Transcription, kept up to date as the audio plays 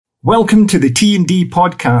Welcome to the T&D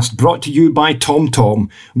podcast brought to you by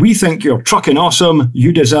TomTom. We think you're trucking awesome.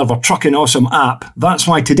 You deserve a trucking awesome app. That's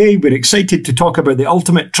why today we're excited to talk about the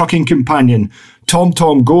ultimate trucking companion,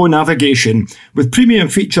 TomTom Go Navigation. With premium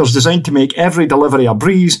features designed to make every delivery a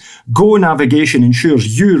breeze, Go Navigation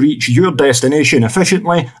ensures you reach your destination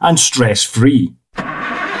efficiently and stress-free.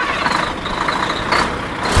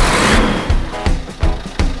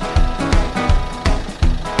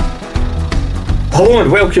 Hello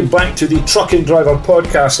and welcome back to the Trucking Driver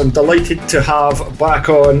podcast. I'm delighted to have back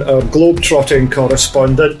on our Globetrotting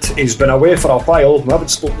correspondent. He's been away for a while. We haven't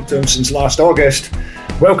spoken to him since last August.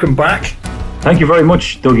 Welcome back. Thank you very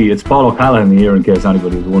much, Dougie. It's Paul O'Callaghan here, in case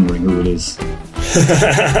anybody was wondering who it is.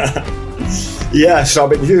 Yes, I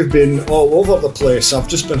mean, you've been all over the place. I've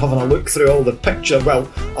just been having a look through all the pictures, well,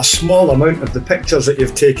 a small amount of the pictures that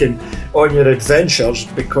you've taken on your adventures,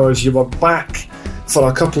 because you were back for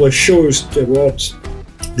a couple of shows towards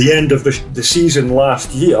the end of the season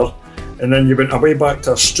last year, and then you went away back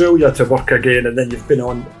to Australia to work again, and then you've been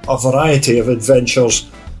on a variety of adventures,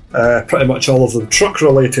 pretty much all of them truck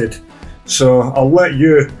related. So I'll let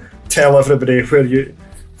you tell everybody where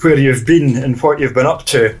you've been and what you've been up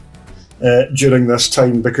to during this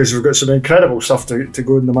time, because we've got some incredible stuff to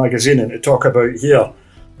go in the magazine and to talk about here.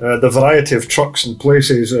 The variety of trucks and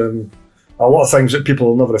places, a lot of things that people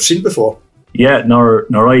will never have seen before. Yeah, nor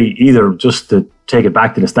I either. Just to take it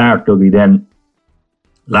back to the start, Dougie, then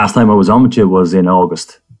last time I was on with you was in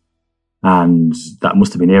August, and that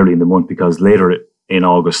must have been early in the month, because later in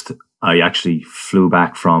August I actually flew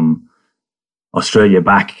back from Australia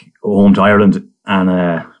back home to Ireland,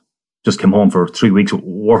 and just came home for 3 weeks.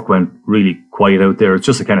 Work went really quiet out there. It's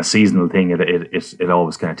just a kind of seasonal thing. It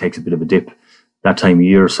always kind of takes a bit of a dip that time of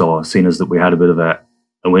year. So seeing as that we had a bit of a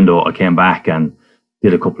window, I came back and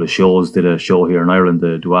did a couple of shows. Did a show here in Ireland,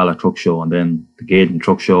 the Douala Truck Show, and then the Gaydon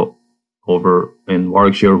Truck Show over in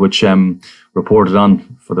Warwickshire, which reported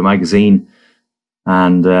on for the magazine,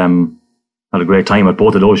 and had a great time at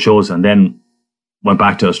both of those shows. And then went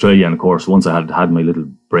back to Australia, and of course, once I had my little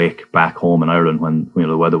break back home in Ireland, when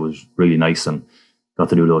the weather was really nice and got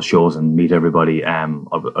to do those shows and meet everybody, I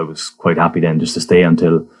was quite happy then just to stay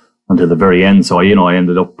until the very end. So I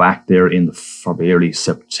ended up back there in probably early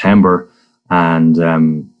September. And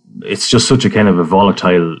it's just such a kind of a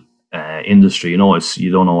volatile industry. You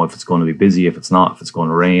don't know if it's going to be busy, if it's not, if it's going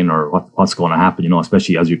to rain, or what's going to happen.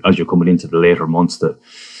 Especially as you're coming into the later months, the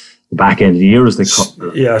back end of the year, as they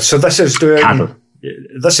call. Yeah. So this is doing cattle.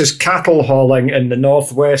 This is cattle hauling in the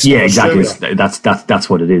northwest. Yeah, exactly. That's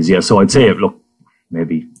what it is. Yeah. So I'd say, look,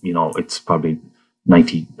 maybe it's probably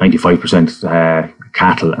 95%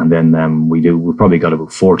 cattle, and then we've probably got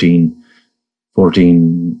about 14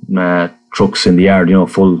 trucks in the yard,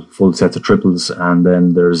 full sets of triples, and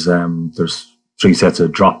then there's 3 sets of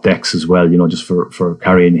drop decks as well, just for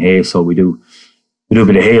carrying hay. So we do a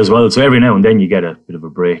bit of hay as well. So every now and then you get a bit of a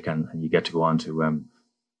break, and you get to go on to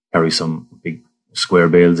carry some big square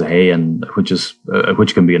bales of hay, and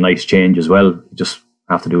which can be a nice change as well. You just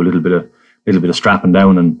have to do a little bit of strapping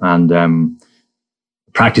down and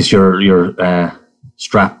practice your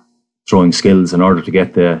strap throwing skills in order to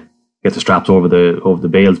get the straps over the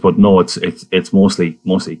bales. But no, it's mostly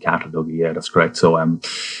cattle, Dougie. Yeah, that's correct. So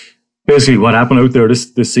basically what happened out there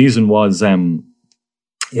this season was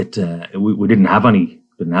we didn't have any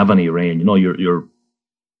rain. Your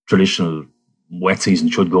traditional wet season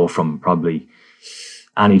should go from probably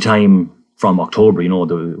any time from October,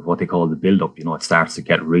 what they call the build up. It starts to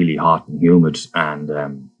get really hot and humid,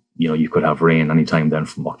 and you could have rain anytime then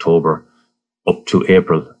from October up to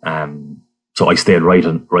April. So I stayed right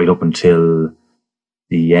up until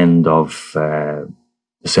the end of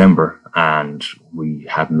December, and we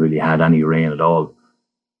hadn't really had any rain at all.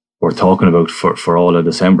 We're talking about for all of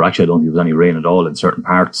December. Actually, I don't think there was any rain at all in certain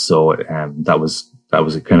parts. So that was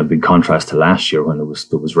a kind of big contrast to last year, when there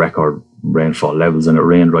was record rainfall levels, and it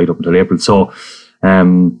rained right up until April. So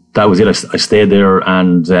that was it. I stayed there,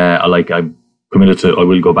 and I'm committed to. I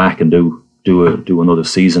will go back and do another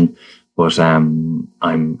season. But have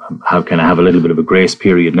a little bit of a grace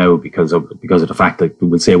period now because of the fact that we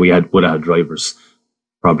would say would have had drivers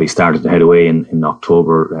probably started to head away in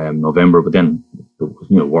October, November, but then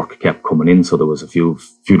work kept coming in, so there was a few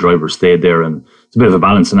drivers stayed there, and it's a bit of a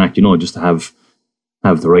balancing act, just to have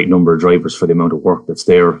the right number of drivers for the amount of work that's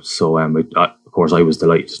there. So of course I was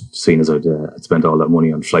delighted, seeing as I'd spent all that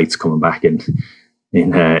money on flights coming back in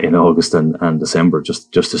August and December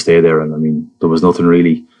just to stay there, and I mean there was nothing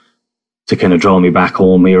really to kind of draw me back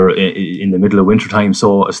home here in the middle of winter time.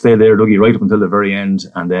 So I stayed there, Dougie, right up until the very end.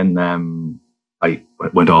 And then I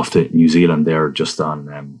went off to New Zealand there just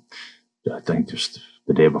on, I think just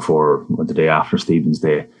the day before or the day after Stephen's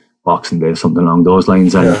Day, Boxing Day, something along those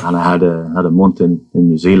lines. And I had a month in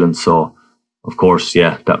New Zealand. So, of course,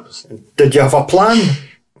 that was... Did you have a plan?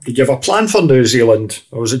 Did you have a plan for New Zealand?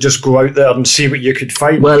 Or was it just go out there and see what you could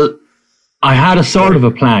find? Well, I had a sort of a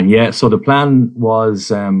plan, yeah. So the plan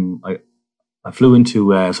was I flew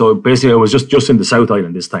into... so basically I was just in the South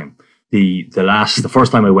Island this time. The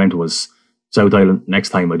first time I went was South Island. Next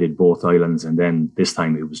time I did both islands. And then this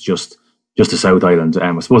time it was just the South Island.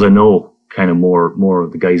 I suppose I know kind of more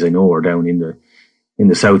of the guys I know are down in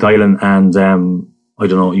the South Island. And I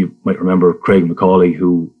don't know, you might remember Craig McCauley,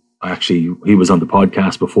 who... Actually, he was on the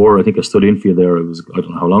podcast before. I think I stood in for you there. I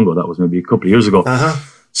don't know how long ago that was, maybe a couple of years ago.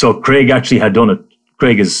 So Craig actually had done it.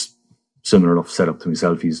 Craig is similar enough setup to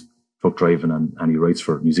myself. He's truck driving and he writes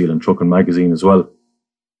for New Zealand Trucking magazine as well.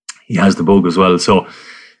 He has the bug as well. So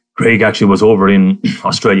Craig actually was over in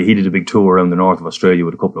Australia. He did a big tour around the north of Australia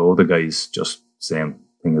with a couple of other guys, just same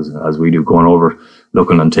thing as we do, going over,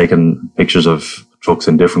 looking and taking pictures of trucks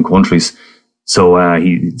in different countries. So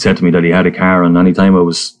he said to me that he had a car, and anytime I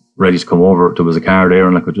was ready to come over, there was a car there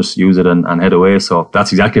and I could just use it and head away. So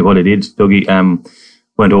that's exactly what I did. Dougie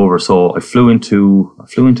went over. So I flew into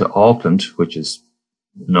Auckland, which is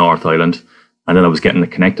North Island, and then I was getting a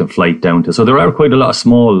connecting flight down to... So there are quite a lot of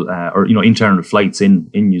small internal flights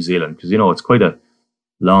in New Zealand, because it's quite a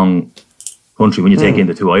long country when you take in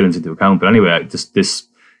the two islands into account. But anyway, this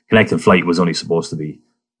connecting flight was only supposed to be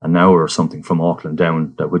an hour or something from Auckland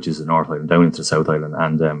down, which is the North Island, down into the South Island.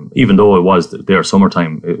 And even though it was their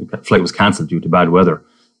summertime, the flight was cancelled due to bad weather.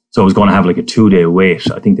 So I was going to have like a 2-day wait.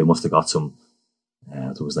 I think they must have got some,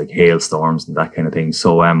 there was like hailstorms and that kind of thing.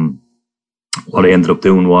 So what I ended up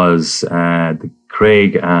doing was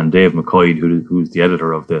Craig and Dave McCoy, who's the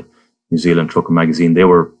editor of the New Zealand Trucking magazine, they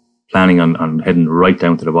were planning on heading right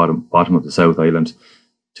down to the bottom of the South Island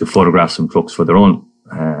to photograph some trucks for their own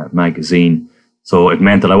magazine. So it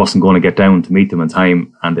meant that I wasn't going to get down to meet them in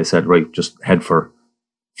time. And they said, right, just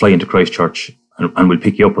fly into Christchurch and we'll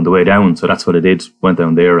pick you up on the way down. So that's what I did. Went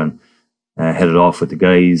down there and headed off with the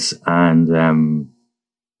guys. And,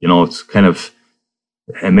 it's kind of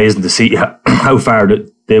amazing to see how far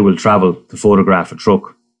they will travel to photograph a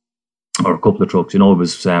truck or a couple of trucks. It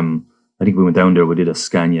was, I think we went down there, we did a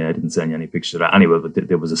Scania. I didn't send you any pictures of that anyway, but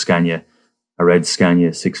there was a Scania, a red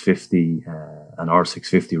Scania 650, an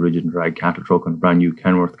R650 rigid and drag cattle truck, and a brand new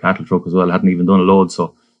Kenworth cattle truck as well. I hadn't even done a load,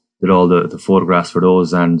 so did all the photographs for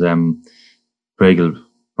those. And Craig will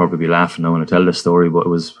probably be laughing now when I tell this story, but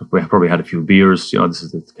we probably had a few beers. This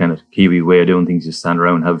is the kind of Kiwi way of doing things. You stand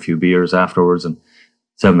around and have a few beers afterwards, and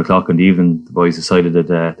 7:00 in the evening, the boys decided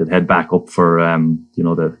that they'd head back up for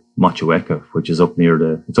the Motueka, which is up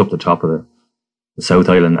it's up the top of the South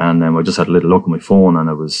Island. And I just had a little look at my phone, and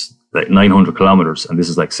it was like 900 kilometers, and this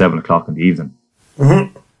is like 7:00 in the evening.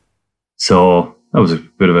 Mm-hmm. So that was a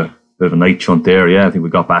bit of a night chunt there. Yeah, I think we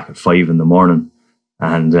got back at 5 a.m,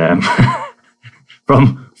 and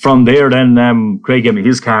from there, then Craig gave me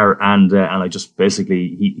his car, and I just basically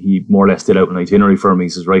he more or less did out an itinerary for me. He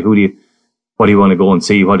says, right, what do you want to go and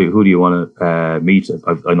see? Who do you want to meet?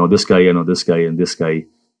 I know this guy, and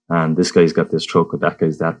this guy's got this truck, and that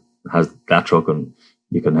guy's has that truck, and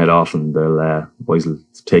you can head off, and the boys will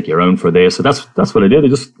take you around for a day. So that's what I did. I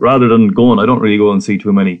just, rather than going, I don't really go and see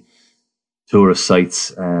too many tourist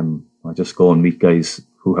sites. I just go and meet guys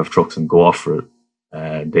who have trucks and go off for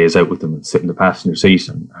days out with them and sit in the passenger seat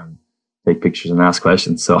and take pictures and ask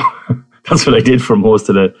questions. So that's what I did for most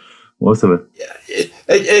of it. Yeah,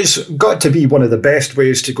 it's got to be one of the best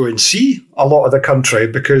ways to go and see a lot of the country,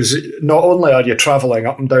 because not only are you travelling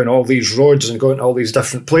up and down all these roads and going to all these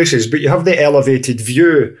different places, but you have the elevated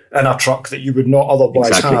view in a truck that you would not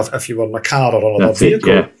otherwise have if you were in a car or another vehicle.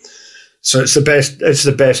 Yeah. So it's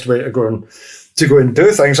the best way to go and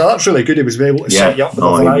do things. So that's really good. He was able to set you up with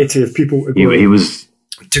a variety of people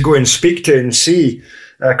to go and speak to and see.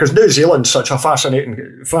 Because New Zealand's such a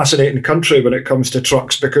fascinating country when it comes to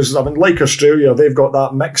trucks, because, like Australia, they've got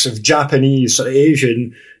that mix of Japanese, sort of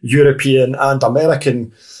Asian, European and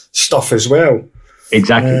American stuff as well.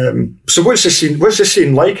 Exactly. So what's the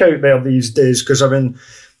scene like out there these days? Because,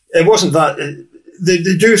 it wasn't that... They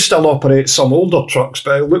do still operate some older trucks,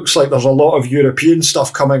 but it looks like there's a lot of European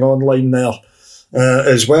stuff coming online there.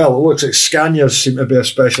 As well, it looks like Scanias seem to be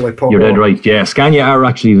especially popular. You're dead right. Yeah, Scania are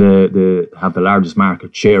actually have the largest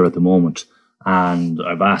market share at the moment, and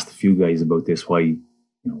I've asked a few guys about this, why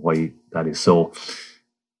that is so.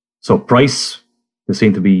 So price, they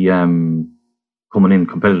seem to be coming in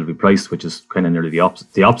competitively priced, which is kind of nearly the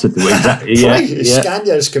opposite. Scania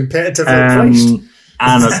is competitively priced,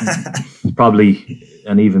 and probably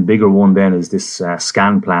an even bigger one then is this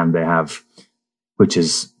scan plan they have, which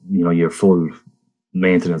is, your full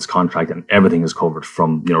maintenance contract and everything is covered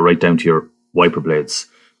from, right down to your wiper blades.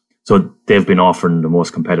 So they've been offering the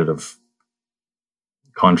most competitive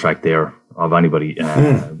contract there of anybody.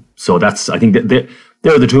 So I think that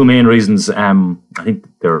they're the two main reasons. I think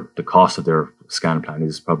the cost of their scan plan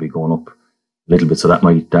is probably going up a little bit, so that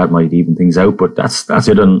might even things out. But that's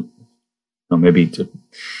it. And maybe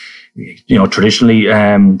traditionally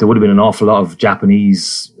there would have been an awful lot of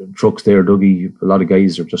Japanese trucks there, Dougie. A lot of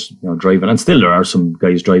guys are just driving, and still there are some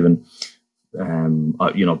guys driving.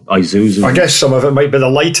 Isuzu. I guess some of it might be the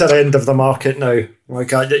lighter end of the market now.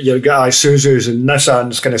 Like you've got Isuzus and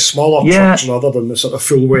Nissans, kind of smaller trucks rather than the sort of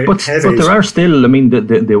full weight heavies. But there are still,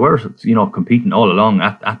 they were competing all along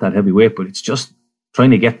at that heavy weight, but it's just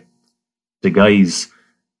trying to get the guys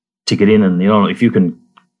to get in, and if you can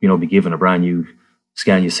be given a brand new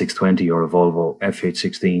Scania 620 or a Volvo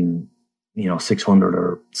FH16 600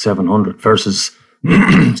 or 700 versus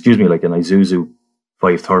excuse me, like an Isuzu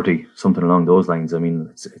 530, something along those lines. I mean,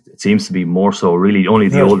 it seems to be more so really only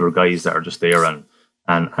the older guys that are just there, and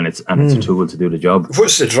it's a tool to do the job.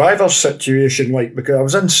 What's the driver's situation like? Because I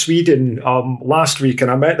was in Sweden last week and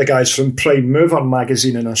I met the guys from Prime Mover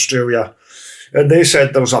magazine in Australia, and they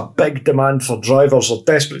said there was a big demand for drivers. They're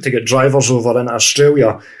desperate to get drivers over in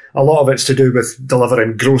Australia. A lot of it's to do with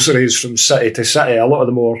delivering groceries from city to city. A lot of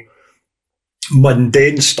the more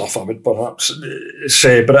mundane stuff, I would perhaps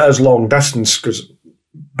say, but it is long distance.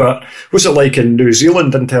 But what's it like in New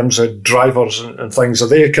Zealand in terms of drivers and things? Are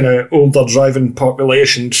they kind of older driving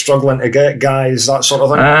population struggling to get guys, that sort of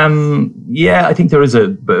thing? I think there is a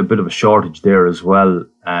bit of a shortage there as well.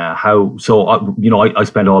 I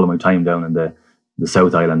spend all of my time down in the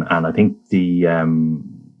South Island, and I think the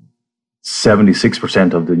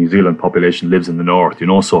 76% of the New Zealand population lives in the north.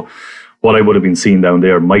 So what I would have been seeing down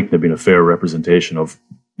there mightn't have been a fair representation of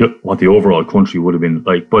what the overall country would have been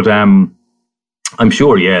like. But I'm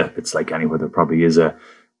sure, it's like anywhere. There probably is a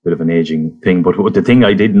bit of an aging thing. But the thing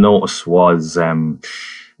I did notice was, they've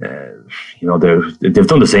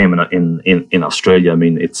done the same in Australia. I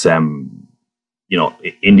mean, it's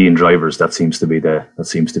Indian drivers. That seems to be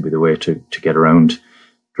the way to get around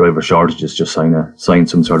driver shortages. Just sign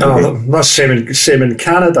some sort of. That's same in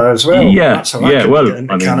Canada as well. Yeah, that's how I get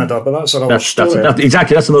into Canada, but that's another story.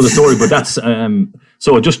 Exactly, that's another story. But that's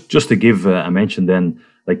so just to give a mention then.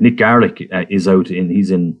 Like Nick Garlick is out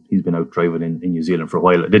he's been out driving in New Zealand for a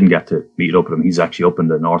while. I didn't get to meet up with him. He's actually up in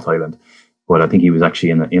the North Island, but I think he was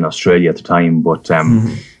actually in Australia at the time. But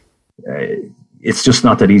it's just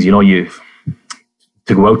not that easy, you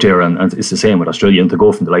to go out there, and it's the same with Australia. And to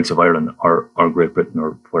go from the likes of Ireland or Great Britain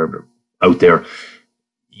or wherever out there,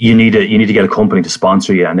 you need to get a company to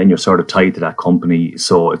sponsor you, and then you're sort of tied to that company.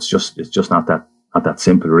 So it's just not that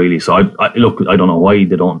simple, really. So I don't know why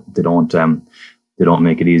they don't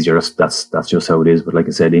make it easier. That's just how it is. But like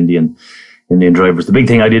I said, Indian drivers. The big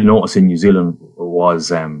thing I did notice in New Zealand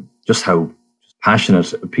was just how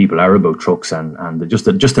passionate people are about trucks, and just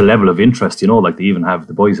the level of interest. Like they even have,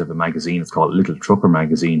 the boys have a magazine. It's called Little Trucker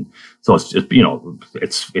Magazine. So it's just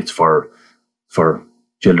it's for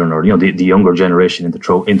children, or the younger generation into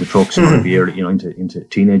trucks, into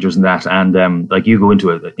teenagers and that. And like you go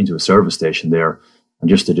into a service station there. And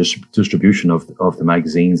just the distribution of the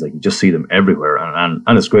magazines, like you just see them everywhere, and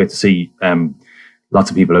it's great to see lots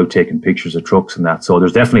of people out taking pictures of trucks and that. So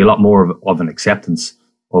there's definitely a lot more of an acceptance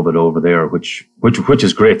of it over there, which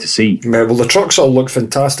is great to see. Yeah, well, the trucks all look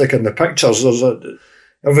fantastic in the pictures. There's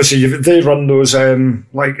obviously they run those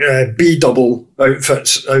B-double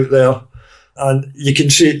outfits out there, and you can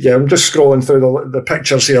see. Yeah, I'm just scrolling through the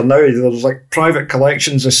pictures here now. There's like private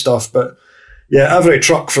collections of stuff, but. Yeah, every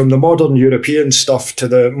truck, from the modern European stuff to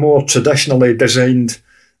the more traditionally designed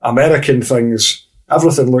American things,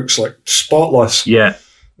 everything looks like spotless. Yeah,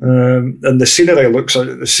 and the scenery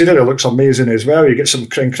looks amazing as well. You get some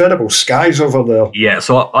incredible skies over there. Yeah,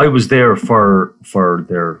 so I was there for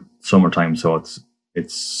their summertime, so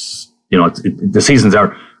it's the seasons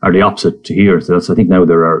are the opposite to here. So I think now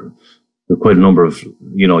there are quite a number of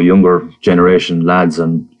younger generation lads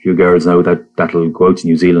and a few girls now that'll go out to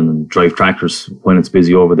New Zealand and drive tractors when it's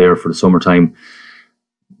busy over there for the summertime,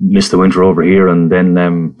 miss the winter over here. And then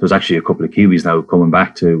there's actually a couple of Kiwis now coming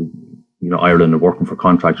back to Ireland and working for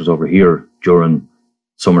contractors over here during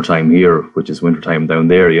summertime here, which is wintertime down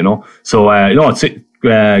there. So it's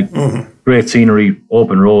great scenery,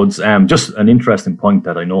 open roads. Just an interesting point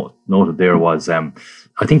that I noted there was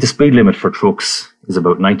I think the speed limit for trucks is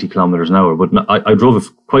about 90 kilometers an hour, but I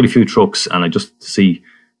drove quite a few trucks, and I just to see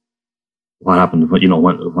what happened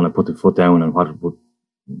when I put the foot down, and what it would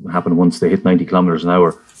happened once they hit 90 kilometers an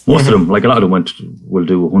hour. Most of them, like a lot of them will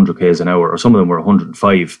do 100 k's an hour, or some of them were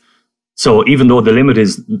 105. So even though the limit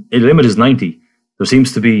is 90, there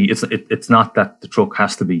seems to be, it's not that the truck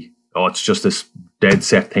has to be, it's just this dead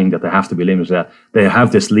set thing that they have to be limited at. They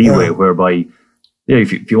have this leeway whereby,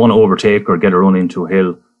 if you want to overtake or get a run into a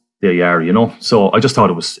hill, there you are, So I just thought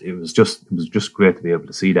it was just great to be able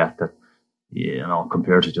to see that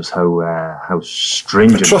compared to just how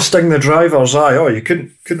stringent. Trusting the drivers, you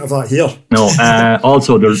couldn't have that here. No,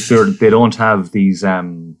 also they don't have these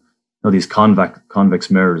these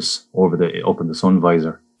convex mirrors up in the sun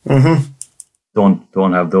visor. Mm-hmm.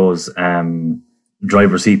 Don't have those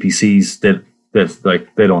driver CPCs that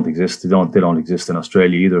they don't exist. They don't exist in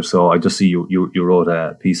Australia either. So I just see you wrote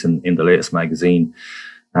a piece in the latest magazine,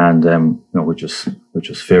 and which is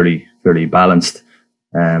fairly balanced.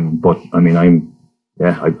 But I mean, I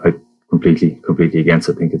completely against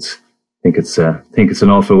it. Think it's an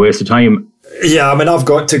awful waste of time. Yeah, I mean, I've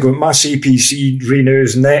got to go. My CPC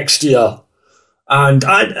renews next year, and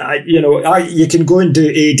you can go and do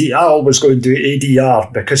AD. I always go and do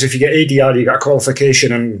ADR, because if you get ADR, you get a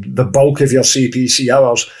qualification and the bulk of your CPC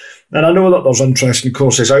hours. And I know that there's interesting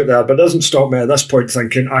courses out there, but it doesn't stop me at this point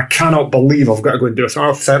thinking, I cannot believe I've got to go and do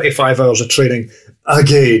 35 hours of training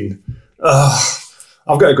again.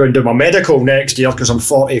 I've got to go and do my medical next year because I'm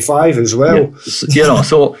 45 as well. Yeah,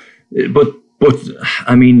 so, but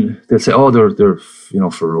I mean, they'll say, they're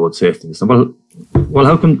for road safety and stuff. Well,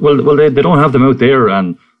 how come? Well, they don't have them out there,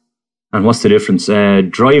 and what's the difference?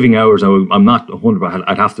 Driving hours. I'm not 100%.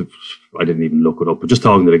 I'd have to. I didn't even look it up, but just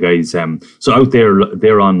talking to the guys. So out there,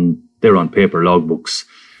 they're on paper logbooks.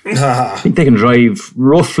 I think they can drive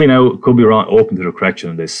roughly now. Could be wrong. Open to the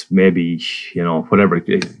correction on this. Maybe whatever.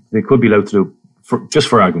 They could be allowed to do. Just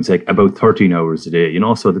for argument's sake, about 13 hours a day,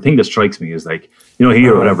 So the thing that strikes me is like,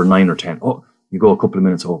 here, whatever, 9 or 10. You go a couple of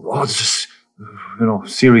minutes over. It's just,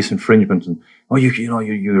 serious infringement, and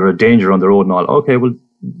you're a danger on the road and all. Okay, well,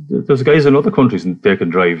 there's guys in other countries and they can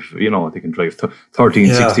drive, they can drive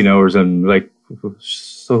 13, 16 hours, and like,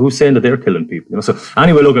 so who's saying that they're killing people? So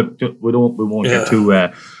anyway, look, we won't get too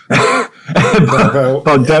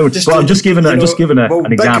bogged down. I'm just giving an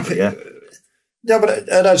example. Yeah, but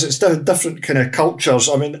it's different kind of cultures.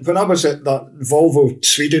 I mean, when I was at that Volvo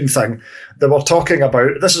Sweden thing, they were talking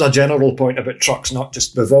about, this is a general point about trucks, not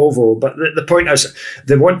just the Volvo, but the point is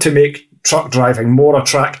they want to make truck driving more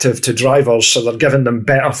attractive to drivers, so they're giving them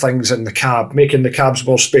better things in the cab, making the cabs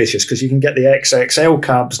more spacious, because you can get the XXL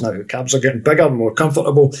cabs now. Cabs are getting bigger, more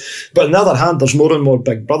comfortable. But on the other hand, there's more and more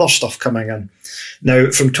Big Brother stuff coming in. Now,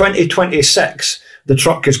 from 2026, the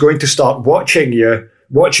truck is going to start watching your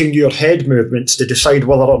head movements to decide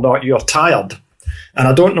whether or not you're tired. And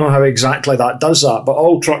I don't know how exactly that does that, but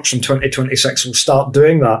all trucks from 2026 will start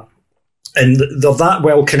doing that. And they're that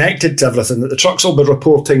well connected to everything that the trucks will be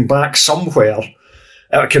reporting back somewhere.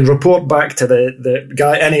 It can report back to the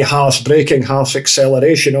guy, any harsh braking, harsh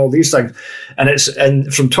acceleration, all these things.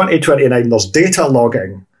 And from 2029, there's data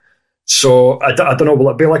logging. So I don't know, will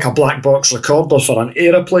it be like a black box recorder for an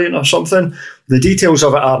aeroplane or something? The details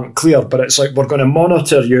of it aren't clear, but it's like, we're going to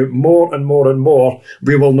monitor you more and more and more.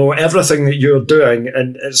 We will know everything that you're doing.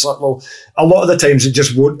 And it's like, well, a lot of the times it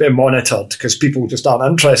just won't be monitored because people just aren't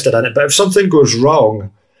interested in it. But if something goes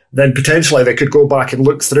wrong, then potentially they could go back and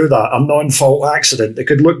look through that, a non-fault accident. They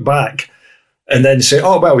could look back and then say,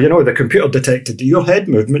 the computer detected your head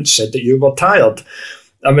movements, said that you were tired.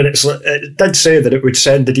 I mean, it did say that it would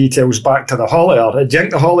send the details back to the haulier. Do you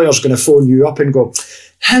think the haulier's going to phone you up and go,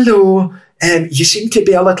 hello, you seem to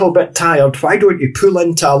be a little bit tired. Why don't you pull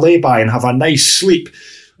into a lay-by and have a nice sleep?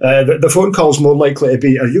 The phone call's more likely to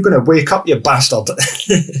be, are you going to wake up, you bastard?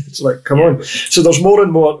 It's like, come on. So there's more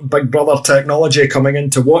and more Big Brother technology coming in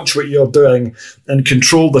to watch what you're doing and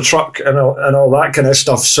control the truck and all that kind of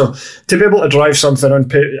stuff. So to be able to drive something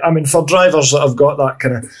for drivers that have got that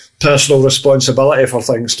kind of personal responsibility for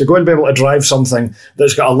things, to go and be able to drive something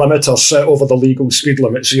that's got a limiter set over the legal speed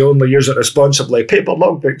limits, you only use it responsibly, paper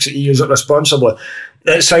logbooks, you use it responsibly.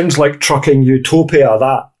 It sounds like trucking utopia,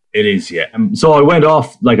 that. It is, yeah. So I went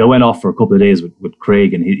off for a couple of days with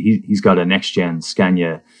Craig, and he's got a next gen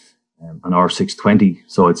Scania, an R620.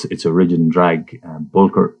 So it's a rigid and drag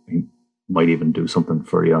bulker. He might even do something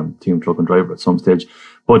for you on Team Truck and Driver at some stage.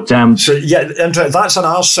 But that's an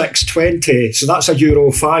R620. So that's a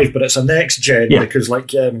Euro 5, but it's a next gen because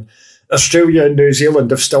Australia and New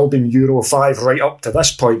Zealand have still been Euro 5 right up to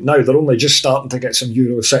this point. Now they're only just starting to get some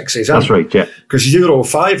Euro 6s in. That's right, yeah. Because Euro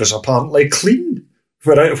 5 is apparently clean.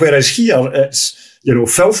 Whereas here, it's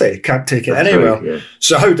filthy, can't take it That's anywhere. right, yeah.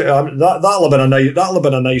 So that'll have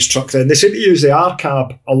been a nice truck then. They seem to use the R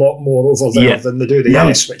cab a lot more over there than they do the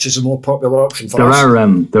S, which is a more popular option for us.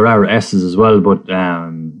 There are S's as well, but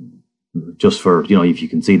just for if you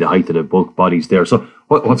can see the height of the bulk bodies there. So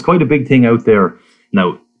what's quite a big thing out there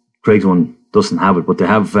now, Craig's one doesn't have it, but they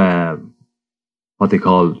have what they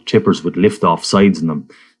call tippers with lift off sides in them.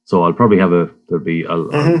 So I'll probably have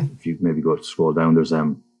if you maybe go scroll down, there's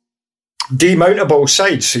demountable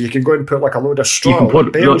sides, so you can go and put like a load of straw. You can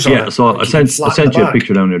put bales on it, so I sent you a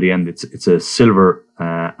picture down near the end. It's a silver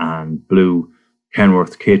and blue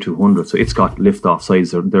Kenworth K200, so it's got lift off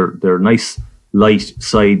sides. They're nice light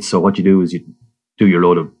sides. So what you do is you do your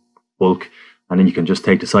load of bulk, and then you can just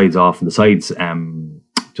take the sides off, and the sides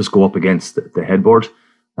just go up against the headboard.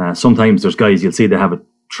 Sometimes there's guys, you'll see they have a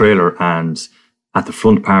trailer, and at the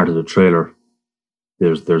front part of the trailer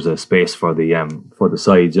there's a space for the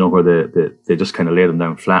sides, where they just kind of lay them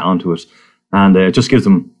down flat onto it, and it just gives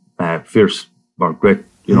them fierce or great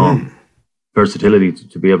versatility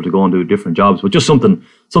to be able to go and do different jobs, but just something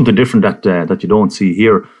different that you don't see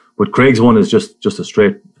here. But Craig's one is just a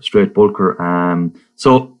straight bulker.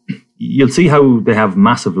 So you'll see how they have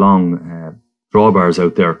massive long drawbars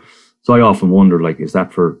out there. So I often wonder, like, is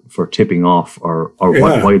that for tipping off or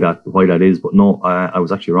why that is? But no, I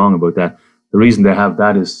was actually wrong about that. The reason they have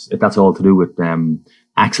that is that's all to do with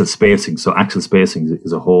axle spacing. So axle spacing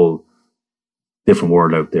is a whole different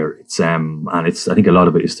world out there. It's and I think a lot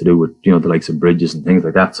of it is to do with the likes of bridges and things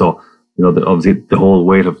like that. So obviously the whole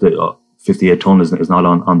weight of the 58 ton is not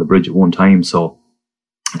on the bridge at one time. So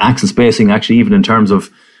axle spacing, actually, even in terms of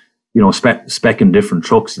specking different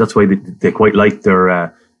trucks, that's why they quite like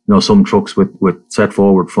their some trucks with set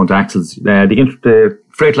forward front axles. The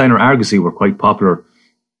Freightliner Argosy were quite popular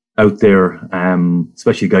out there,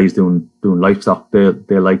 especially guys doing livestock.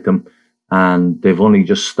 They like them, and they've only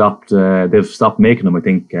just stopped. They've stopped making them, I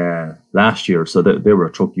think, last year. So they were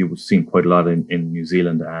a truck you've seen quite a lot in New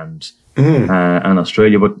Zealand and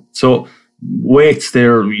Australia. But so weights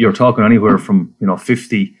there, you're talking anywhere from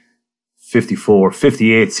 50, 54,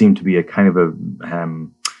 58 seem to be a kind of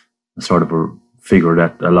a sort of a figure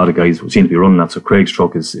that a lot of guys seem to be running at. So Craig's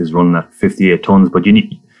truck is running at 58 tons, but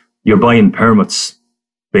you're buying permits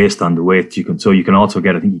based on the weight. You can also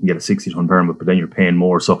get, I think you can get a 60 ton permit, but then you're paying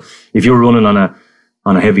more. So if you're running on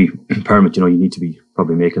a heavy permit, you need to be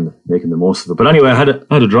probably making the most of it. But anyway, I had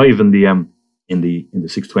a drive in the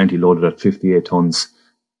 620 loaded at 58 tons,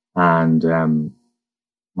 and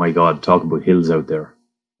my God, talk about hills out there.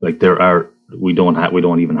 Like we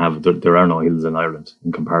don't even have there are no hills in Ireland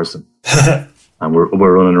in comparison. And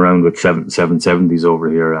we're running around with 770s over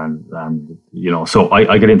here, and so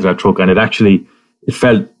I get into that truck, and it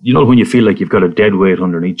felt, when you feel like you've got a dead weight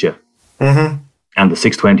underneath you. Mm-hmm. And the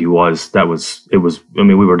 620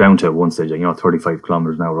 we were down to one stage, 35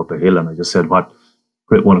 kilometers an hour up a hill, and I just said what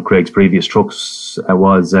one of Craig's previous trucks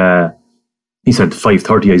was. He said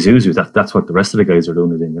 530 Isuzu. That's what the rest of the guys are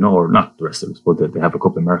doing it in, or not the rest of us, but they have a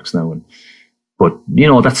couple of Mercs now. But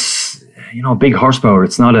that's big horsepower.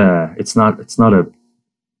 It's not a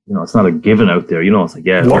given out there. It's like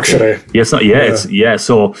luxury. Okay. Yeah, it's not. Yeah, yeah.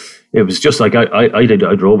 So it was just like I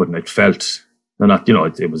drove it, and it felt not.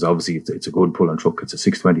 It was obviously it's a good pulling truck. It's a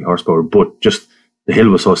 620 horsepower, but just the hill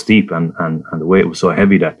was so steep and the weight was so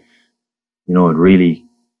heavy that it really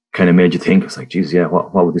kind of made you think. It's like, geez, yeah,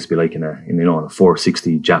 what would this be like in a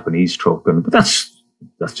 460 Japanese truck? But that's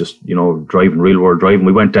just driving, real world driving.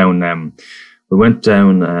 We went down a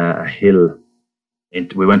hill.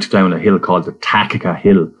 We went down a hill called the Takaka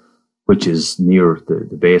Hill, which is near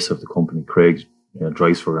the base of the company Craig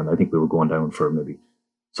drives for, and I think we were going down for maybe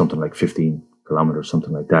something like 15 kilometers,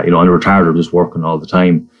 something like that. On a retarder, just working all the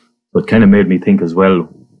time. But it kind of made me think as well,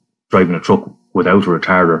 driving a truck without a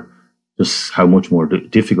retarder, just how much more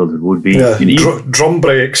difficult it would be. Yeah, drum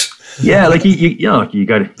brakes. Yeah, like you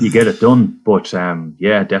get it done. But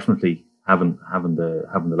definitely having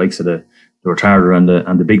the likes of the retarder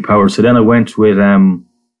and the big power. So then I went with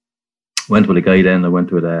a guy. Then I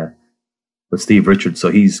went with Steve Richards.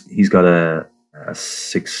 So he's got a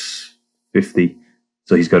 650.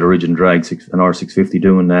 So he's got a rigid drag an R650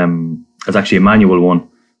 doing. It's actually a manual one.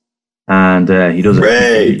 And he does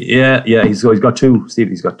it. Yeah. He's got two. Steve,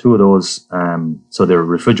 he's got two of those. So they're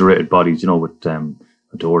refrigerated bodies, with a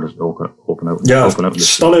door that open out. Yeah,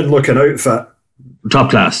 stunning looking outfit. Top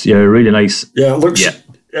class. Yeah, really nice. Yeah,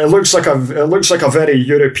 it looks like a very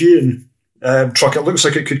European truck. It looks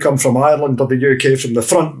like it could come from Ireland or the UK from the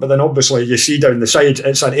front, but then obviously you see down the side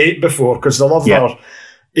it's an 8x4 because they love their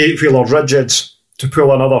 8-wheeler rigids to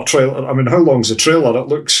pull another trailer. I mean, how long's the trailer? It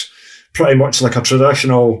looks pretty much like a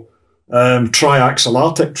traditional triaxle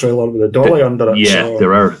Arctic trailer with a dolly under it. Yeah,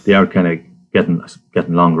 so. They are kind of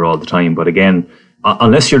getting longer all the time. But again,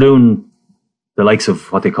 unless you're doing the likes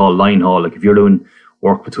of what they call line haul, like if you're doing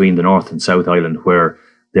work between the North and South Island where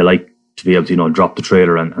they like to be able to, drop the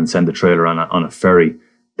trailer and send the trailer on a ferry,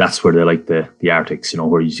 that's where they like the Arctics,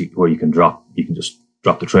 where you can just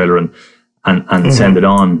drop the trailer and send it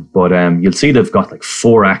on. But you'll see they've got like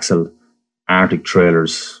 4-axle Arctic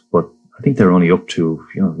trailers, but I think they're only up to,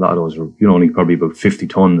 a lot of those are, only probably about 50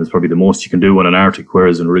 ton is probably the most you can do on an Arctic,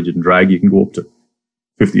 whereas in rigid and drag you can go up to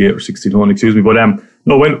 58 or 60 ton, excuse me. But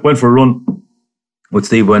no, went for a run with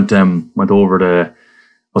Steve, went over to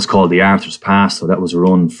what's called the Arthur's Pass. So that was a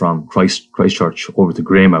run from Christchurch over to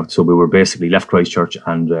Greymouth. So we were basically left Christchurch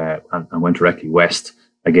and went directly west.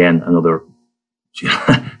 Again, another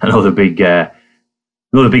big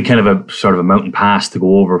kind of a sort of a mountain pass to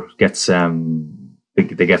go over. They get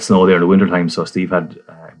snow there in the wintertime. So Steve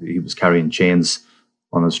he was carrying chains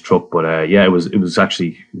on his truck. But it was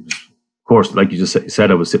actually, of course, like you just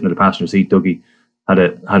said, I was sitting in the passenger seat. Dougie had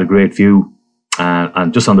a great view.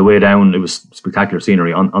 And just on the way down, it was spectacular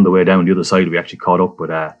scenery. On the way down the other side, we actually caught up with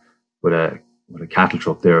a cattle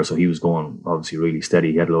truck there. So he was going obviously really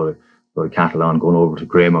steady. He had a load of cattle on going over to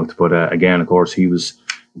Greymouth. But again, of course, he was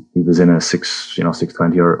in a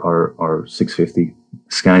 620 or 650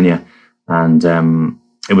 Scania, and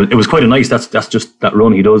it was quite a nice. That's just that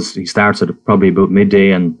run he does. He starts at probably about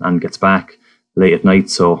midday and gets back late at night.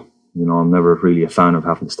 So I'm never really a fan of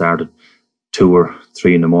having to start at 2 or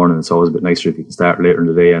 3 in the morning. It's always a bit nicer if you can start later in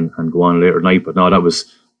the day and go on later at night. But no, that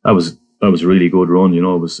was a really good run. It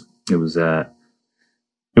was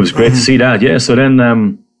great to see that. Yeah. So then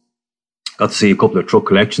got to see a couple of truck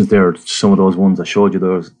collections there. Some of those ones I showed you.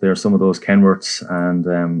 There are some of those Kenworths and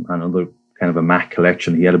another kind of a Mack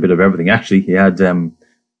collection. He had a bit of everything. Actually, he had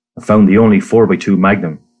I found the only 4x2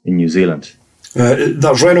 Magnum in New Zealand.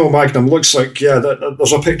 That Renault Magnum looks like,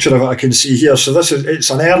 there's a picture of it I can see here. So it's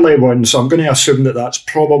an early one, so I'm going to assume that's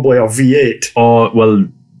probably a V8. Oh, well,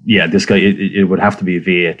 yeah, this guy, it would have to be a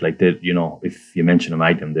V8. Like, if you mention a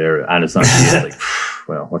Magnum there and it's not V8, like,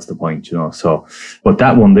 well, what's the point, So, but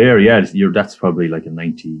that one there, that's probably like a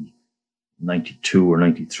 92 or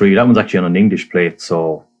 93. That one's actually on an English plate,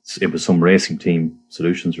 so it was some racing team,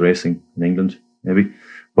 Solutions Racing in England, maybe.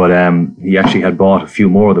 But he actually had bought a few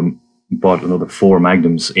more of them. Bought another 4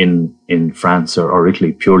 Magnums in France or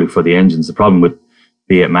Italy purely for the engines. The problem with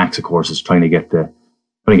V8 Max, of course, is trying to get parts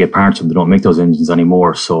of them. They don't make those engines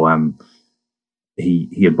anymore. So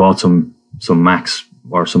he had bought some Max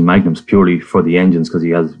or some Magnums purely for the engines because he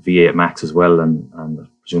has V8 Max as well, and I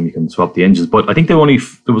presume you can swap the engines. But I think there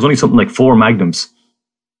was only something like 4 Magnums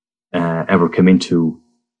ever come into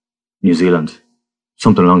New Zealand,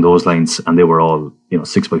 something along those lines, and they were all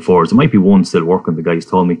 6x4s. There might be one still working. The guys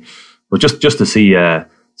told me. But just to see a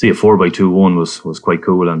 4x2 one was quite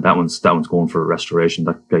cool, and that one's going for restoration.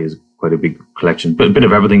 That guy has quite a big collection, but a bit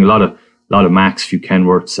of everything. A lot of Max, few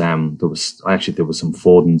Kenworths. There was some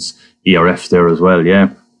Fodens, ERFs there as well. Yeah.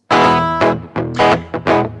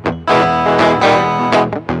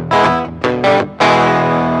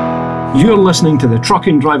 You're listening to the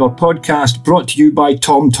Trucking Driver podcast, brought to you by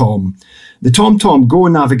TomTom. The TomTom Go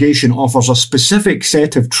navigation offers a specific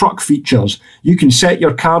set of truck features. You can set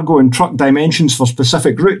your cargo and truck dimensions for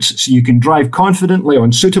specific routes so you can drive confidently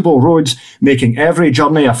on suitable roads, making every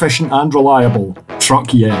journey efficient and reliable.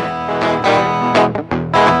 Truck yeah.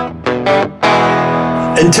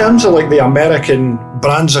 In terms of like the American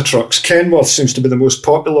brands of trucks, Kenworth seems to be the most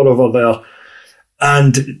popular over there.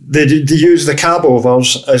 And they use the cab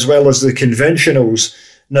overs as well as the conventionals.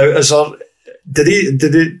 Now,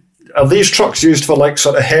 are these trucks used for like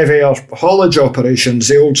sort of heavier haulage operations,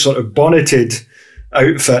 the old sort of bonneted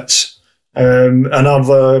outfits? And are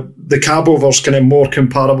the cab overs kind of more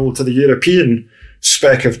comparable to the European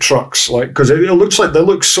spec of trucks? Like, because it looks like they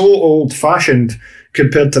look so old fashioned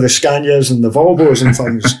compared to the Scanias and the Volvos and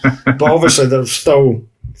things. But obviously they're still,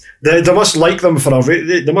 they must like them for a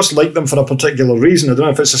particular reason. I don't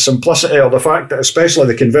know if it's the simplicity or the fact that especially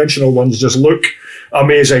the conventional ones just look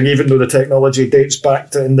amazing, even though the technology dates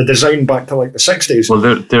back to, and the design back to like the 60s. Well,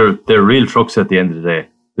 they're real trucks at the end of the day.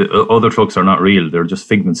 The other trucks are not real. They're just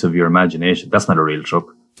figments of your imagination. That's not a real truck.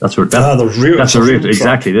 That's a real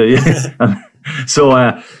exactly. Yeah. So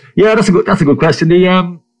that's a good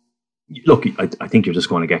question. Look, I think you're just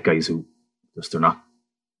going to get guys who just are not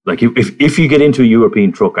like if you get into a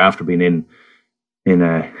European truck after being in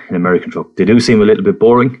an American truck, they do seem a little bit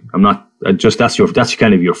boring. I'm not just that's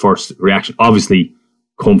kind of your first reaction. Obviously,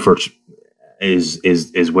 comfort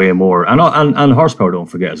is way more, and horsepower. Don't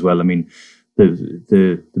forget as well. I mean,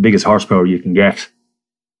 the biggest horsepower you can get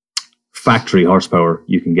factory horsepower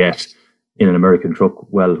you can get in an American truck,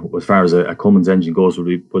 well, as far as a Cummins engine goes,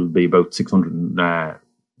 will be about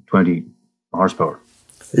 620 horsepower.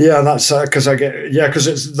 Yeah, that's because because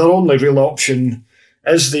it's their only real option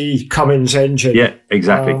is the Cummins engine. Yeah,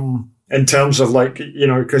 exactly. In terms of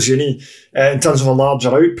because you need, in terms of a larger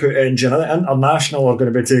output engine, I think International are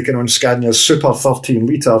going to be taking on Scania's Super 13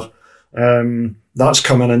 litre. That's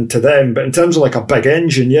coming into them. But in terms of a big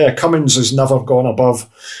engine, Cummins has never gone above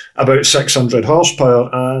about 600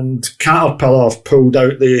 horsepower, and Caterpillar pulled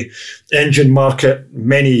out the engine market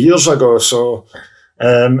many years ago. So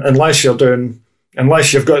unless you've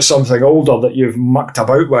got something older that you've mucked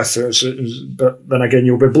about with, but then again,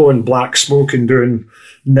 you'll be blowing black smoke and doing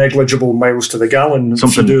negligible miles to the gallon.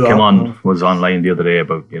 Something was online the other day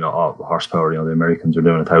about horsepower. The Americans are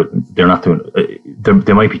doing 1,000. They're not doing.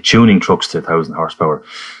 They might be tuning trucks to 1,000 horsepower,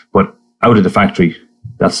 but out of the factory,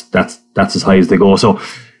 that's as high as they go. So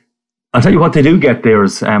I'll tell you what they do get there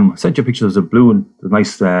is sent you pictures of blue and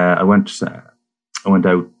nice. I went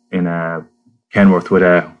out in Kenworth with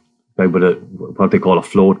what they call a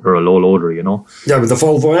float or a low loader, Yeah, with the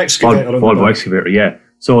Volvo excavator. Volvo excavator, yeah.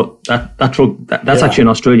 So that truck, that's actually an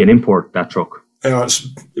Australian import, that truck. Yeah, it's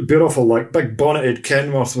beautiful, big bonneted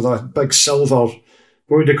Kenworth with a big silver, what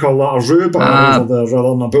would you call that, a roo bar over there rather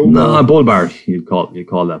than a bull bar? No, a bull bar, you'd call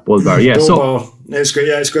that, bull bar, yeah. Bar. It's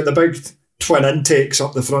got the big twin intakes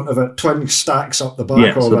up the front of it, twin stacks up the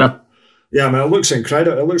back of it. Yeah, it looks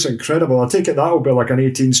incredible. I take it that'll be like an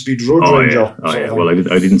 18-speed road ranger. Yeah. Well, I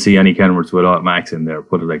didn't see any Kenworths with automax in there.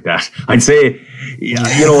 Put it like that. I'd say,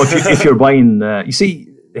 if you're buying, you see,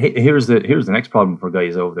 here's the next problem for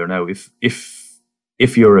guys over there now. If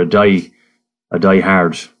you're a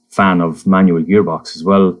die-hard fan of manual gearboxes,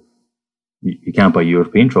 well, you can't buy a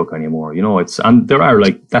European truck anymore. And there are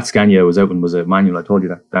that Scania was out and was a manual. I told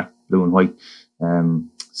you that blue and white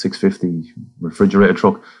 650 refrigerated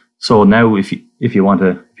truck. So now, if you want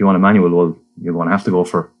a manual, well, you're going to have to go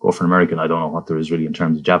for an American. I don't know what there is really in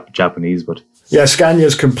terms of Japanese, but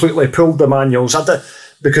Scania's completely pulled the manuals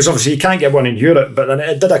because obviously you can't get one in Europe. But then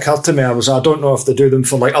it did occur to me, I don't know if they do them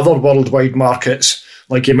for other worldwide markets.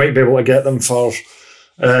 You might be able to get them for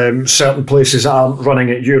certain places that aren't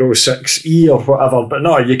running at Euro 6E or whatever. But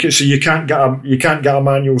no, you can't get a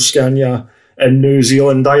manual Scania in New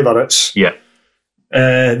Zealand either. It's the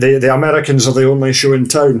Americans are the only show in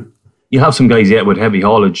town. You have some guys with heavy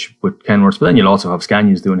haulage with Kenworths, but then you'll also have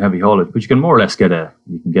Scanias doing heavy haulage. But you can more or less get it.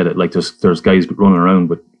 There's guys running around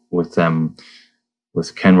with Kenworths,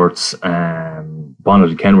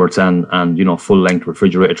 bonneted Kenworths and full length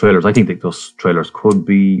refrigerated trailers. I think that those trailers could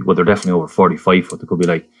be, they're definitely over 45 foot. They could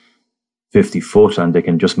be 50 foot, and they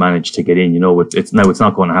can just manage to get in. It's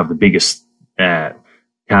not going to have the biggest cab,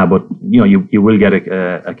 but you will get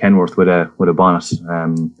a Kenworth with a bonnet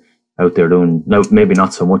out there doing, now maybe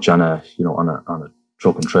not so much on a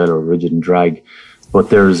truck and trailer or rigid and drag, but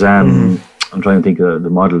there's I'm trying to think of the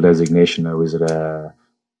model designation now. Is it I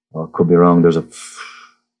could be wrong.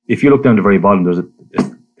 If you look down the very bottom, there's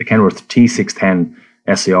the Kenworth T610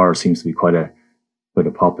 SCR seems to be quite a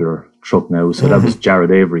popular truck now. So that was Jared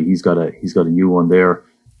Avery. He's got a new one there.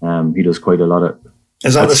 He does quite a lot of.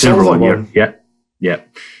 Is that the silver one? Here. Yeah.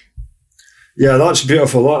 Yeah, that's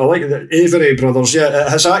beautiful. I like the Avery Brothers. Yeah, it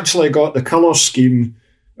has actually got the colour scheme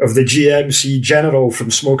of the GMC General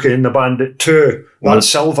from Smokey and the Bandit 2. That's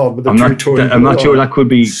silver with the two-tone. I'm not sure. That could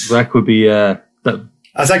be. That.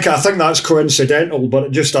 I think that's coincidental, but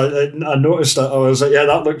it just I noticed it. I was like,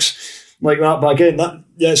 that looks like that. But again,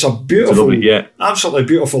 it's a beautiful, absolutely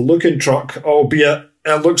beautiful looking truck. Albeit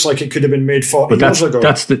it looks like it could have been made 40 years ago.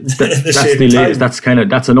 That's the latest. That's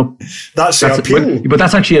the appeal. But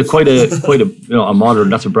that's actually quite a modern.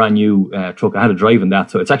 That's a brand new truck. I had a drive in that,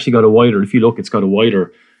 so it's actually got a wider. If you look, it's got a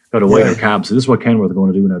wider cab. So this is what Kenworth are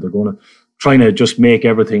going to do now. They're going to trying to just make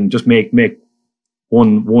everything, just make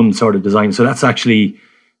one sort of design. So that's actually,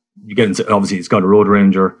 you get into, obviously it's got a road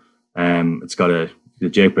ranger. It's got the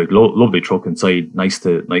Jake brake, lovely truck inside, nice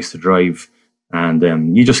to drive.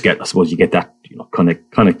 And you just get, I suppose, you get that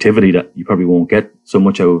connectivity that you probably won't get so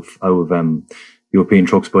much out of European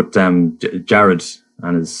trucks. But Jared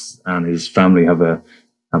and his family have a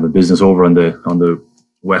business over on the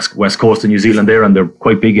west coast of New Zealand there, and they're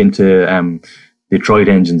quite big into Detroit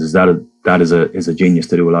engines. That is a genius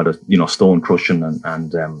to do a lot of stone crushing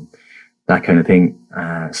and that kind of thing,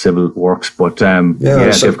 civil works. But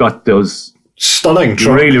they've got those. Stunning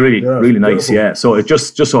truck. Really nice. Yeah. So it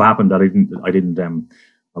just so happened that I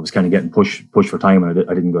was kind of getting pushed for time, and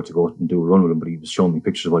I didn't get to go and do a run with him, but he was showing me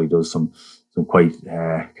pictures of what he does, some quite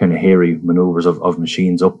kind of hairy maneuvers of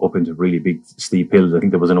machines up into really big steep hills. I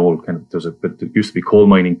think there was an old there used to be coal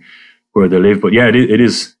mining where they live. But yeah, it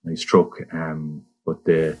is a nice truck. But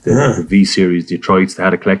the V Series Detroits, they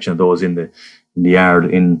had a collection of those in the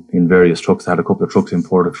yard in various trucks. They had a couple of trucks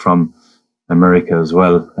imported from America as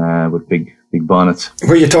well, with big bonnets.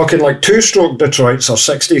 Were you talking like 2-stroke Detroits or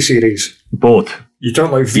 60 series? Both. You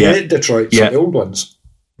talking like V8 Detroits, the old ones?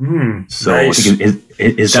 So nice. I think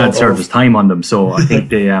his dad served his time on them. So I think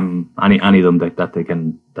they any of them that they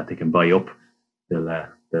can buy up, they'll have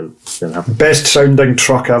the best sounding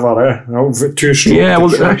truck ever, eh? 2-stroke. Yeah, well,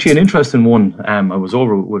 Detroit. actually, an interesting one. I was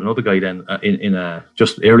over with another guy then in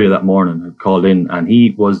just earlier that morning. I called in, and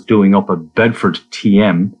he was doing up a Bedford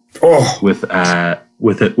TM with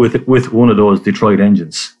one of those Detroit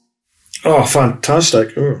engines. Oh,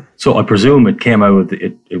 fantastic! Oh. So I presume it came out.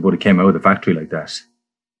 It would have came out of the factory like that.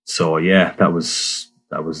 So yeah, that was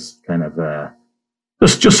kind of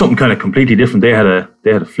just something kind of completely different. They had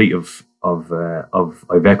a fleet of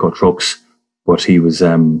Iveco trucks, but he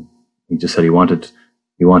just said he wanted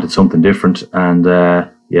something different, and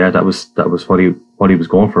that was what he was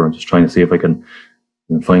going for. I'm just trying to see if I can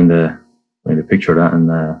find a picture of that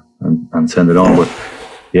and send it on. But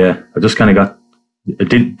yeah, I just kind of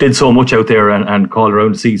did so much out there and called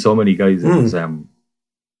around to see so many guys. It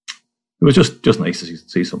was just nice to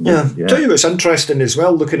see something. Yeah. Tell you what's interesting as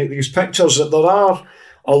well, looking at these pictures, that there are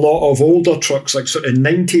a lot of older trucks, like sort of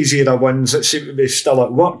 90s era ones that seem to be still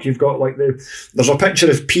at work. You've got like there's a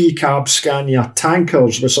picture of P-cab Scania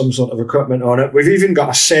tankers with some sort of equipment on it. We've even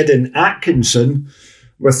got a Seddon Atkinson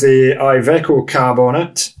with the Iveco cab on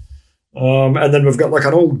it. And then we've got like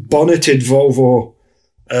an old bonneted Volvo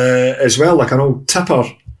as well, like an old tipper.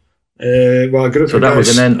 A group so of that guys,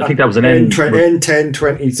 was an N. I think that was an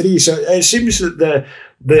N1023. So it seems that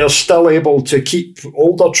they're still able to keep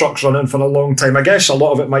older trucks running for a long time. I guess a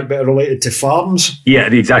lot of it might be related to farms.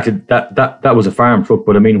 Yeah, exactly. That was a farm truck.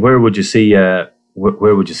 But I mean, where would you see like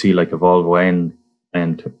a Volvo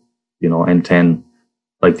N10,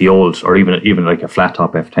 like the old, or even like a flat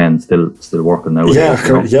top F10 still working now?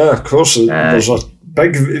 Yeah, of course. There's a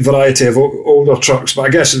big variety of older trucks, but I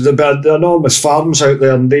guess the enormous farms out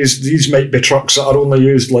there, and these might be trucks that are only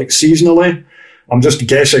used like seasonally. I'm just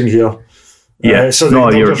guessing here. Yeah, they'll just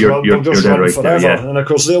run right forever. there, yeah. And of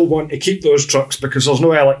course they'll want to keep those trucks because there's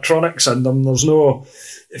no electronics in them. There's no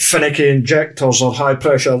finicky injectors or high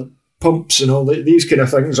pressure pumps and all these kind of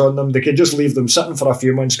things on them. They can just leave them sitting for a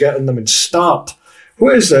few months, get in them and start.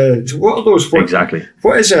 What is exactly?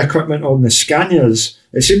 What is the equipment on the Scanias?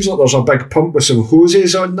 It seems like there's a big pump with some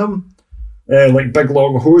hoses on them, like big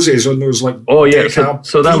long hoses on those. Like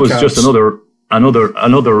so that was just another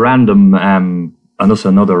random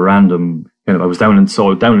kind of. I was down in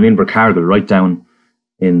Invercargill, right down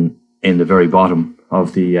in the very bottom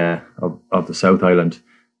of the South Island,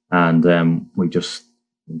 and we just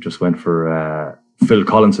went for Phil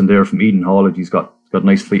Collinson there from Eden Haulage. He's got a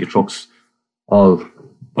nice fleet of trucks. All,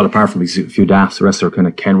 well, apart from these few DAFs, the rest are kind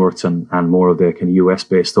of Kenworths and more of the kind of US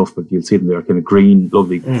based stuff, but you'll see them there, kind of green,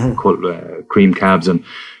 lovely cream cabs and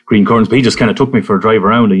green curtains. But he just kind of took me for a drive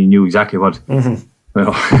around, and he knew exactly what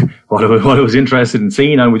what I was interested in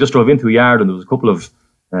seeing. And we just drove into a yard, and there was a couple of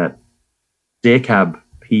day cab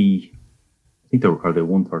P, I think they were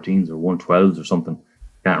 113s or 112s or something.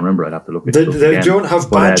 Can't remember. I'd have to look at it. They don't have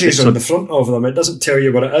badges on the front of them. It doesn't tell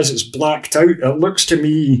you what it is. It's blacked out. It looks to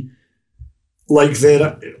me like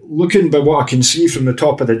they're, looking by what I can see from the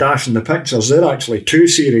top of the dash in the pictures, they're actually 2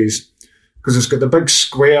 series because it's got the big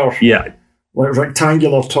square, like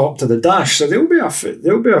rectangular top to the dash. So they'll be a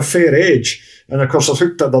fair age, and of course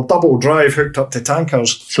they're double drive hooked up to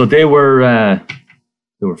tankers. So they were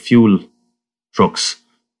fuel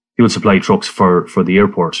supply trucks for the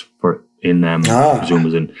airport I presume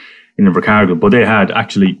was in Invercargill, but they had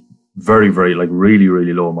actually very, very, like really,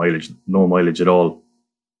 really low mileage, no mileage at all.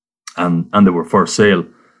 And they were for sale.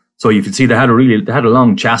 So you could see they had a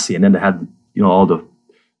long chassis, and then they had, all the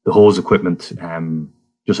hose equipment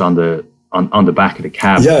just on the back of the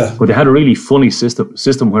cab. Yeah. But they had a really funny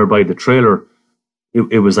system whereby the trailer,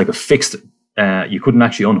 it was like a fixed, you couldn't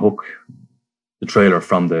actually unhook the trailer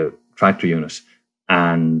from the tractor unit,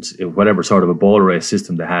 and whatever sort of a ball race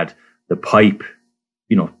system they had, the pipe,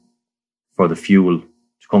 for the fuel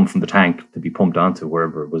to come from the tank to be pumped onto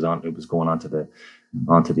wherever it was going onto the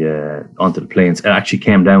planes. It actually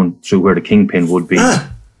came down through where the kingpin would be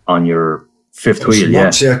on your fifth wheel.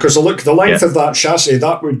 Nuts, yeah, because the length of that chassis,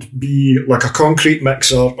 that would be like a concrete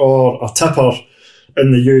mixer or a tipper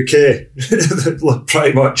in the UK,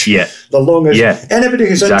 pretty much. Yeah. The longest. Yeah. Anybody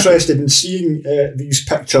who's interested in seeing these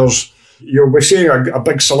pictures, you'll be seeing a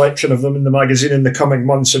big selection of them in the magazine in the coming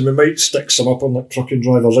months, and we might stick some up on Trucking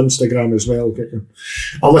Drivers Instagram as well. Get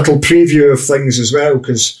a little preview of things as well,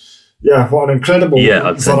 because Yeah, what an incredible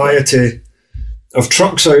variety of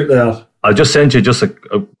trucks out there. I'll just send you just a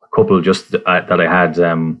couple just that I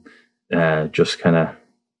had just kind of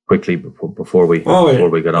quickly before we get on.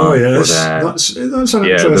 Oh yes, that's an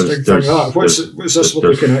interesting thing. What's this we're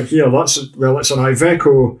looking at here? It's an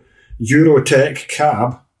Iveco Eurotech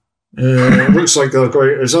cab. It looks like they're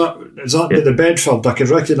going. Is that the Bedford? I can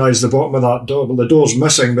recognise the bottom of that door. Well, the door's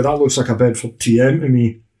missing, but that looks like a Bedford TM to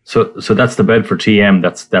me. So that's the Bedford TM.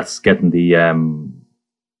 That's getting the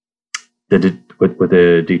with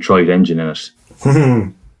the Detroit engine in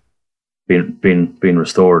it, being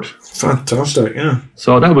restored. Fantastic, yeah.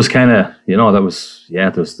 So that was kind of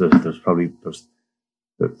There's probably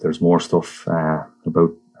there's more stuff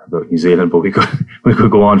about New Zealand, but we could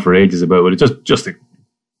go on for ages about it. It's just a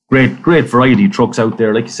great variety of trucks out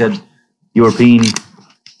there. Like you said, European,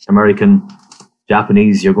 American,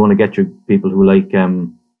 Japanese. You're going to get your people who like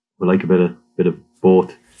a bit of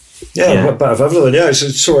both. Yeah, a bit of everything. Yeah,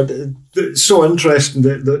 it's so interesting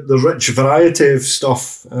the rich variety of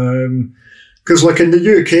stuff. Because like in the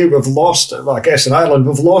UK, we've lost. Well, I guess in Ireland,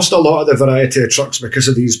 we've lost a lot of the variety of trucks because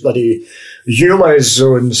of these bloody ULEZ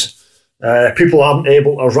zones. People aren't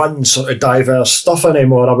able to run sort of diverse stuff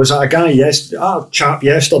anymore. I was at a chap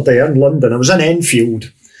yesterday in London. I was in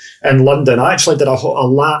Enfield in London. I actually did a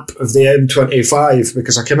lap of the M25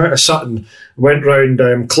 because I came out of Sutton, went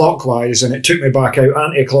round clockwise, and it took me back out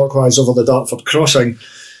anti-clockwise over the Dartford crossing.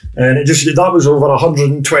 And that was over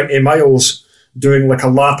 120 miles doing like a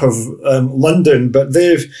lap of London. But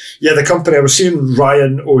the company, I was seeing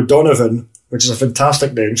Ryan O'Donovan, which is a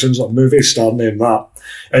fantastic name, sounds like a movie star name, that.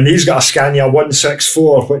 And he's got a Scania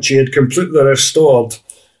 164, which he had completely restored.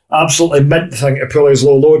 Absolutely mint thing to pull his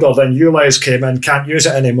low loader. Then ULEZ came in, can't use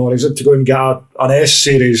it anymore. He's had to go and get an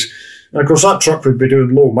S-Series. And of course, that truck would be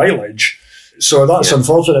doing low mileage. So that's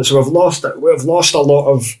unfortunate. So we've lost a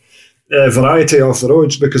lot of variety off the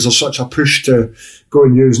roads because there's such a push to go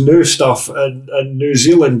and use new stuff. And in New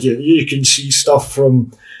Zealand, you can see stuff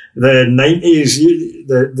from the 90s,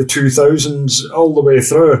 the 2000s, all the way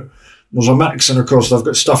through. There's a mix, and of course they've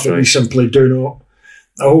got stuff that we simply do not,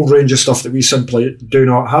 a whole range of stuff that we simply do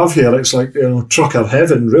not have here. It's like, trucker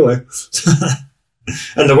heaven, really.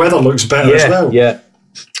 And the weather looks better as well. Yeah,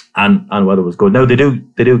 and weather was good. Now they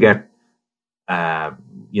do get,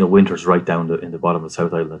 winters right down in the bottom of the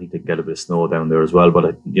South Island. I think they get a bit of snow down there as well. But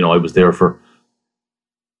I was there for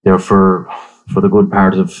the good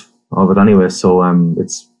part of it anyway. So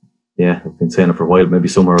it's. Yeah, I've been saying it for a while. Maybe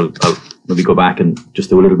somewhere I'll maybe go back and just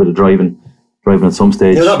do a little bit of driving at some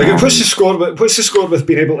stage. Yeah, that'd be good. What's the score with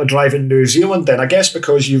being able to drive in New Zealand then? I guess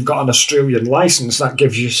because you've got an Australian licence, that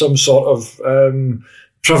gives you some sort of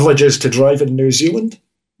privileges to drive in New Zealand?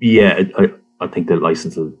 Yeah, I think the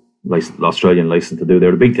Australian licence to do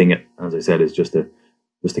there. The big thing, as I said, is just to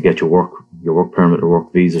get your work permit or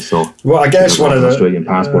work visa. So, well, I guess one of the Australian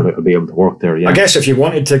passport would be able to work there. Yeah, I guess if you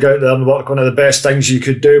wanted to go out there and work, one of the best things you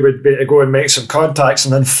could do would be to go and make some contacts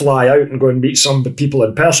and then fly out and go and meet some people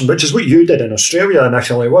in person, which is what you did in Australia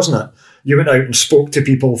initially, wasn't it? You went out and spoke to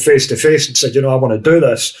people face to face and said, I want to do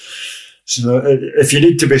this. So if you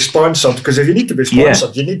need to be sponsored, because if you need to be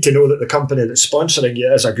sponsored, you need to know that the company that's sponsoring you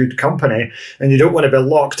is a good company, and you don't want to be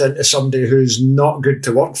locked into somebody who's not good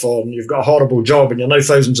to work for, and you've got a horrible job, and you're now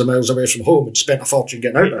thousands of miles away from home and spent a fortune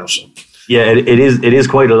getting out there. So. Yeah, it is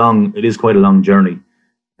quite a long journey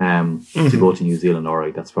to go to New Zealand. All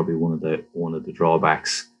right, that's probably one of the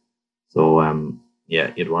drawbacks. So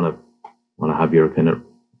you'd want to have your kind of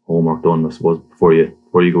homework done, I suppose, before you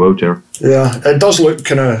go out there. Yeah, it does look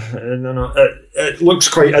kind of, it looks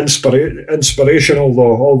quite inspirational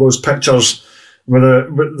though, all those pictures with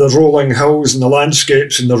the rolling hills and the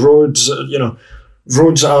landscapes and the roads,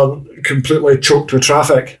 roads that are completely choked with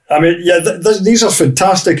traffic. I mean, these are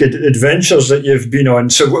fantastic adventures that you've been on.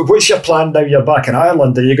 So what's your plan now you're back in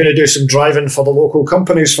Ireland? Are you going to do some driving for the local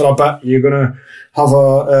companies for a bit? Are you going to have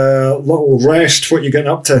a little rest? What are you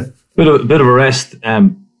getting up to? Bit of a rest,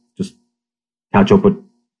 just catch up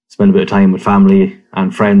spend a bit of time with family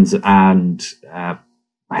and friends, and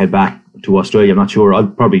head back to Australia. I'm not sure. I'll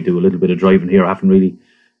probably do a little bit of driving here. I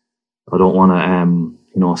don't want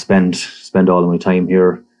to, spend all of my time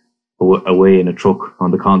here away in a truck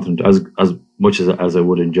on the continent as much as I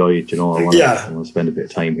would enjoy it. I want to spend a bit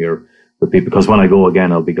of time here with people, because when I go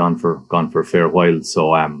again, I'll be gone for a fair while.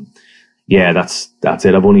 So that's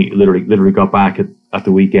it. I've only literally got back at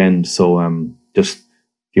the weekend, so just a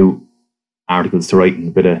few articles to write and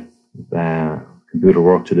a bit of computer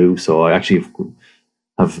work to do. So I actually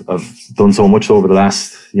have done so much over the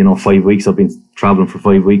last 5 weeks. I've been traveling for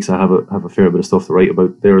 5 weeks. I have a fair bit of stuff to write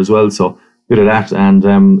about there as well. So bit of that,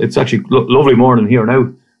 and it's actually lovely morning here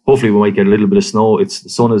now. hopefully we might get a little bit of snow. The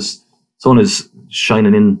sun is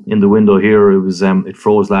shining in the window here. It was it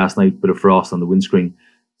froze last night, bit of frost on the windscreen,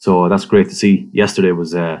 so that's great to see. Yesterday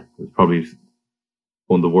was probably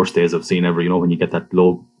one of the worst days I've seen ever. You know, when you get that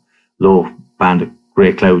low band of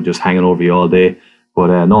grey cloud just hanging over you all day.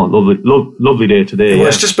 But no, lovely day today. Well,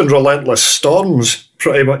 it's just been relentless storms,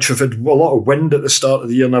 pretty much. We've had a lot of wind at the start of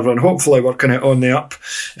the year and everything. Hopefully we're kind of on the up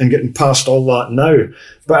and getting past all that now.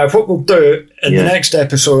 But what we'll do in the next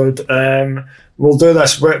episode, we'll do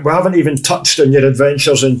this. We haven't even touched on your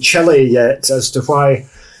adventures in Chile yet, as to why,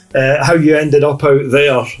 how you ended up out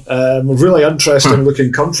there. Really interesting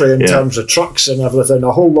looking country in terms of trucks and everything.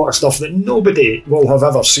 A whole lot of stuff that nobody will have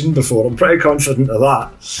ever seen before. I'm pretty confident of that.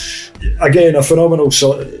 Again, a phenomenal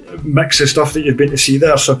sort of mix of stuff that you've been to see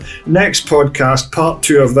there. So next podcast, part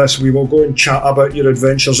 2 of this, we will go and chat about your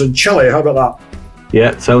adventures in Chile. How about that?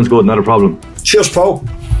 Yeah, sounds good. Not a problem. Cheers, Paul.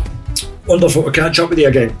 Wonderful to catch up with you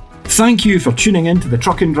again. Thank you for tuning in to the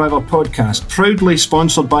Trucking Driver podcast, proudly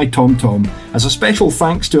sponsored by TomTom. As a special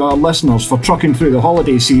thanks to our listeners for trucking through the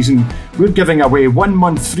holiday season, we're giving away 1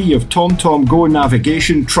 month free of TomTom Go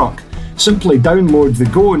Navigation Truck. Simply download the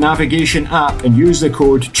Go Navigation app and use the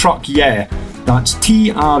code TRUCKYEAH. That's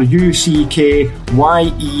TRUCKYEAH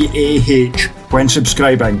when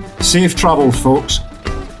subscribing. Safe travels, folks.